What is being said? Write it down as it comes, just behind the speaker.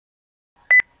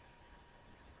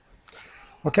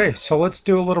Okay, so let's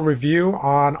do a little review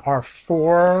on our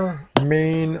four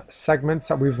main segments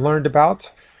that we've learned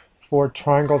about for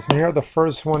triangles in here. The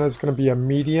first one is going to be a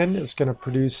median. It's going to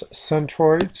produce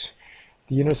centroids.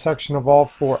 The intersection of all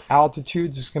four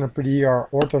altitudes is going to produce our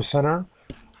orthocenter.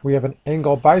 We have an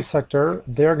angle bisector.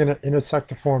 They're going to intersect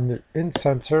to form the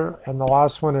incenter. And the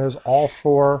last one is all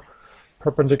four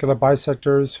perpendicular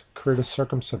bisectors create a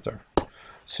circumcenter.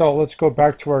 So let's go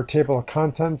back to our table of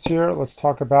contents here. Let's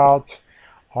talk about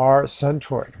our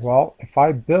centroid. Well, if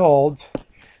I build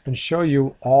and show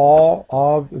you all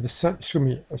of the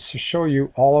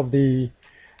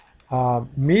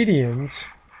medians,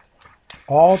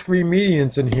 all three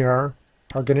medians in here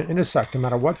are going to intersect. No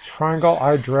matter what triangle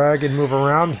I drag and move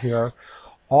around here,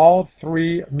 all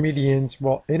three medians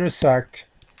will intersect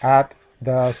at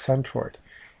the centroid.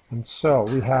 And so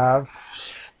we have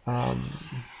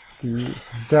these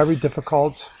very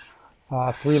difficult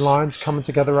three lines coming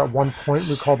together at one point.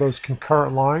 We call those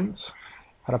concurrent lines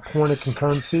at a point of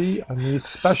concurrency. And these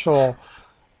special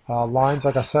lines,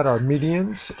 like I said, are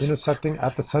medians intersecting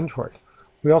at the centroid.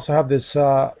 We also have this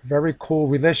very cool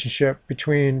relationship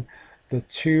between the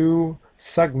two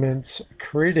segments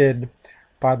created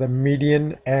by the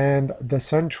median and the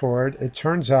centroid. It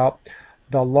turns out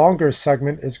the longer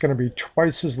segment is going to be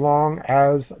twice as long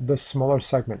as the smaller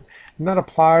segment. And that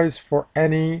applies for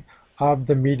any of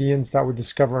the medians that we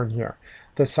discover in here.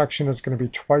 This section is going to be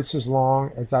twice as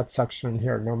long as that section in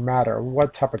here. No matter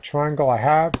what type of triangle I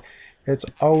have, it's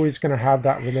always going to have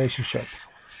that relationship.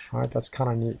 All right, that's kind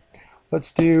of neat.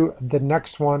 Let's do the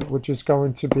next one, which is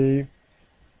going to be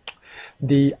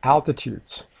the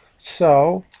altitudes.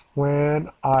 So when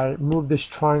I move this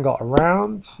triangle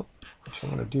around, which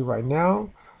I'm going to do right now,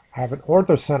 I have an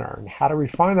orthocenter. And how do we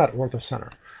find that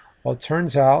orthocenter? Well, it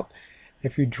turns out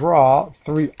if you draw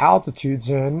three altitudes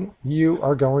in, you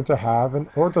are going to have an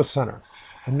orthocenter.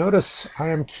 And notice I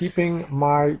am keeping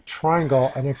my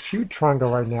triangle an acute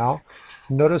triangle right now.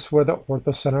 Notice where the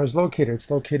orthocenter is located. It's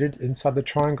located inside the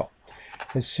triangle.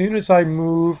 As soon as I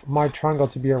move my triangle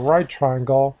to be a right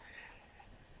triangle,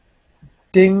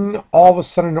 ding, all of a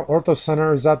sudden the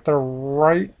orthocenter is at the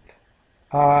right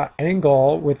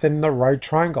angle within the right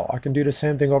triangle. I can do the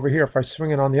same thing over here if I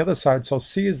swing it on the other side. So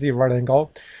C is the right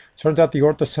angle. Turns out the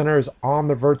orthocenter is on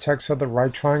the vertex of the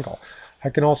right triangle. I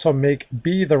can also make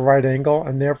B the right angle,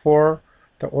 and therefore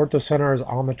the orthocenter is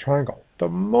on the triangle. The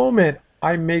moment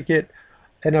I make it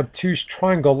an obtuse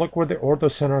triangle, look where the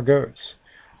orthocenter goes.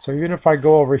 So even if I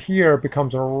go over here, it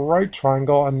becomes a right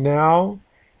triangle, and now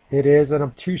it is an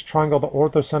obtuse triangle. The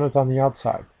orthocenter is on the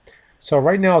outside. So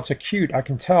right now it's acute. I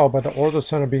can tell by the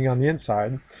orthocenter being on the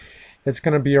inside. It's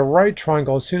going to be a right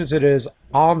triangle as soon as it is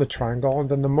on the triangle, and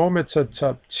then the moment it's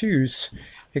obtuse,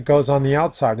 it goes on the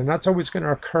outside. And that's always going to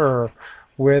occur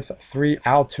with three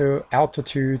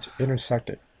altitudes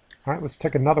intersecting. All right, let's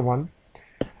take another one.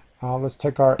 Let's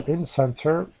take our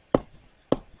incenter.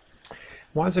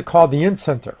 Why is it called the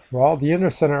incenter? Well, the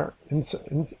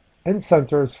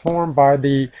incenter is formed by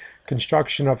the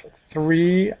construction of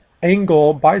three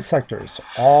angle bisectors,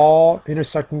 all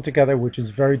intersecting together, which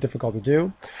is very difficult to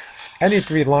do. Any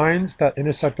three lines that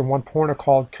intersect in one point are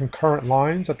called concurrent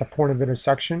lines at the point of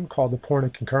intersection, called the point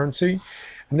of concurrency.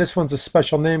 And this one's a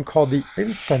special name called the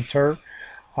incenter,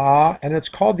 and it's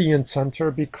called the incenter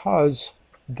because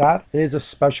that is a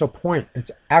special point.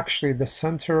 It's actually the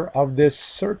center of this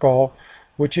circle,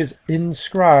 which is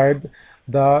inscribed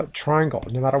the triangle.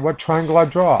 No matter what triangle I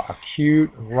draw,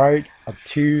 acute, right,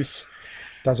 obtuse,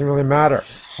 doesn't really matter.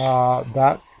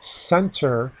 That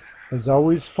center is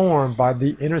always formed by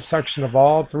the intersection of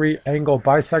all three angle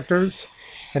bisectors,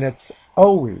 and it's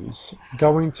always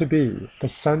going to be the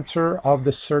center of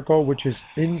the circle, which is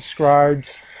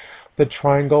inscribed the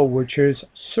triangle, which is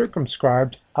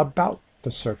circumscribed about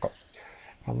the circle.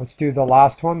 And let's do the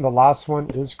last one. The last one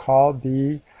is called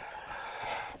the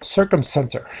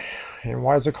circumcenter. And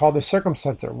why is it called the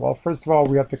circumcenter? Well, first of all,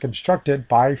 we have to construct it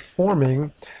by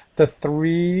forming the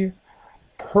three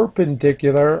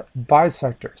perpendicular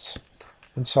bisectors.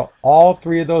 And so all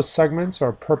three of those segments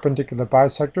are perpendicular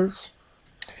bisectors.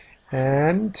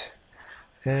 And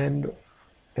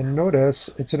notice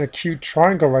it's an acute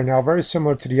triangle right now, very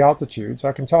similar to the altitudes.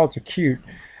 I can tell it's acute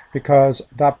because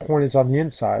that point is on the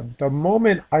inside. The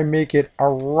moment I make it a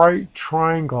right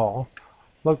triangle,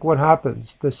 look what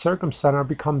happens. The circumcenter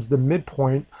becomes the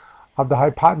midpoint of the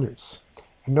hypotenuse.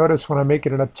 And notice when I make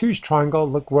it an obtuse triangle,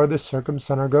 look where the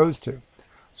circumcenter goes to.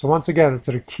 So once again, it's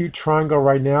an acute triangle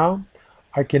right now.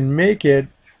 I can make it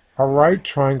a right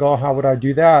triangle. How would I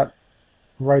do that?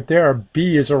 Right there,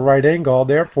 B is a right angle.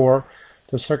 Therefore,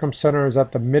 the circumcenter is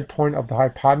at the midpoint of the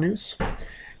hypotenuse.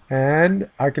 And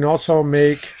I can also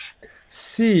make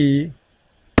C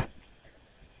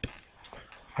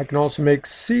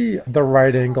the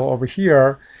right angle over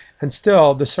here, and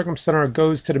still the circumcenter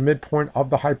goes to the midpoint of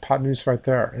the hypotenuse right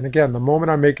there. And again, the moment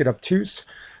I make it obtuse,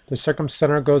 the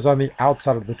circumcenter goes on the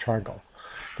outside of the triangle.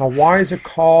 Now, why is it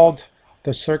called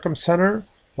the circumcenter?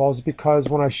 Well, it's because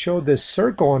when I show this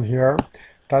circle in here,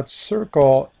 that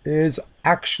circle is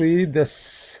actually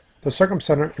this, the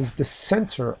circumcenter is the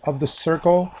center of the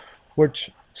circle,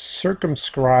 which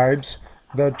circumscribes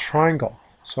the triangle.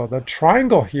 So the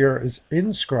triangle here is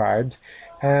inscribed,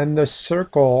 and the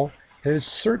circle is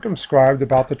circumscribed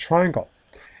about the triangle.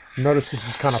 Notice this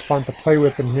is kind of fun to play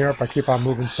with in here if I keep on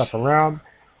moving stuff around.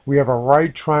 We have a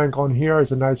right triangle in here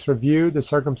as a nice review. The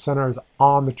circumcenter is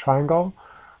on the triangle.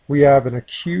 We have an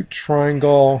acute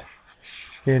triangle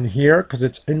in here because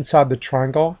it's inside the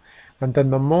triangle. And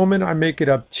then the moment I make it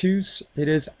obtuse, it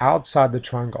is outside the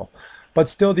triangle. But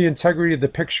still, the integrity of the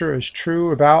picture is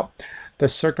true about the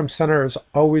circumcenter is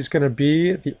always going to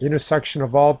be the intersection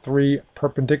of all three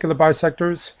perpendicular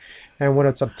bisectors. And when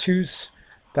it's obtuse,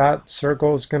 that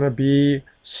circle is going to be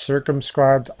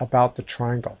circumscribed about the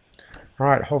triangle. All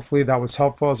right, hopefully that was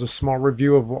helpful as a small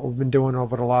review of what we've been doing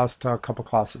over the last couple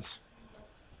classes.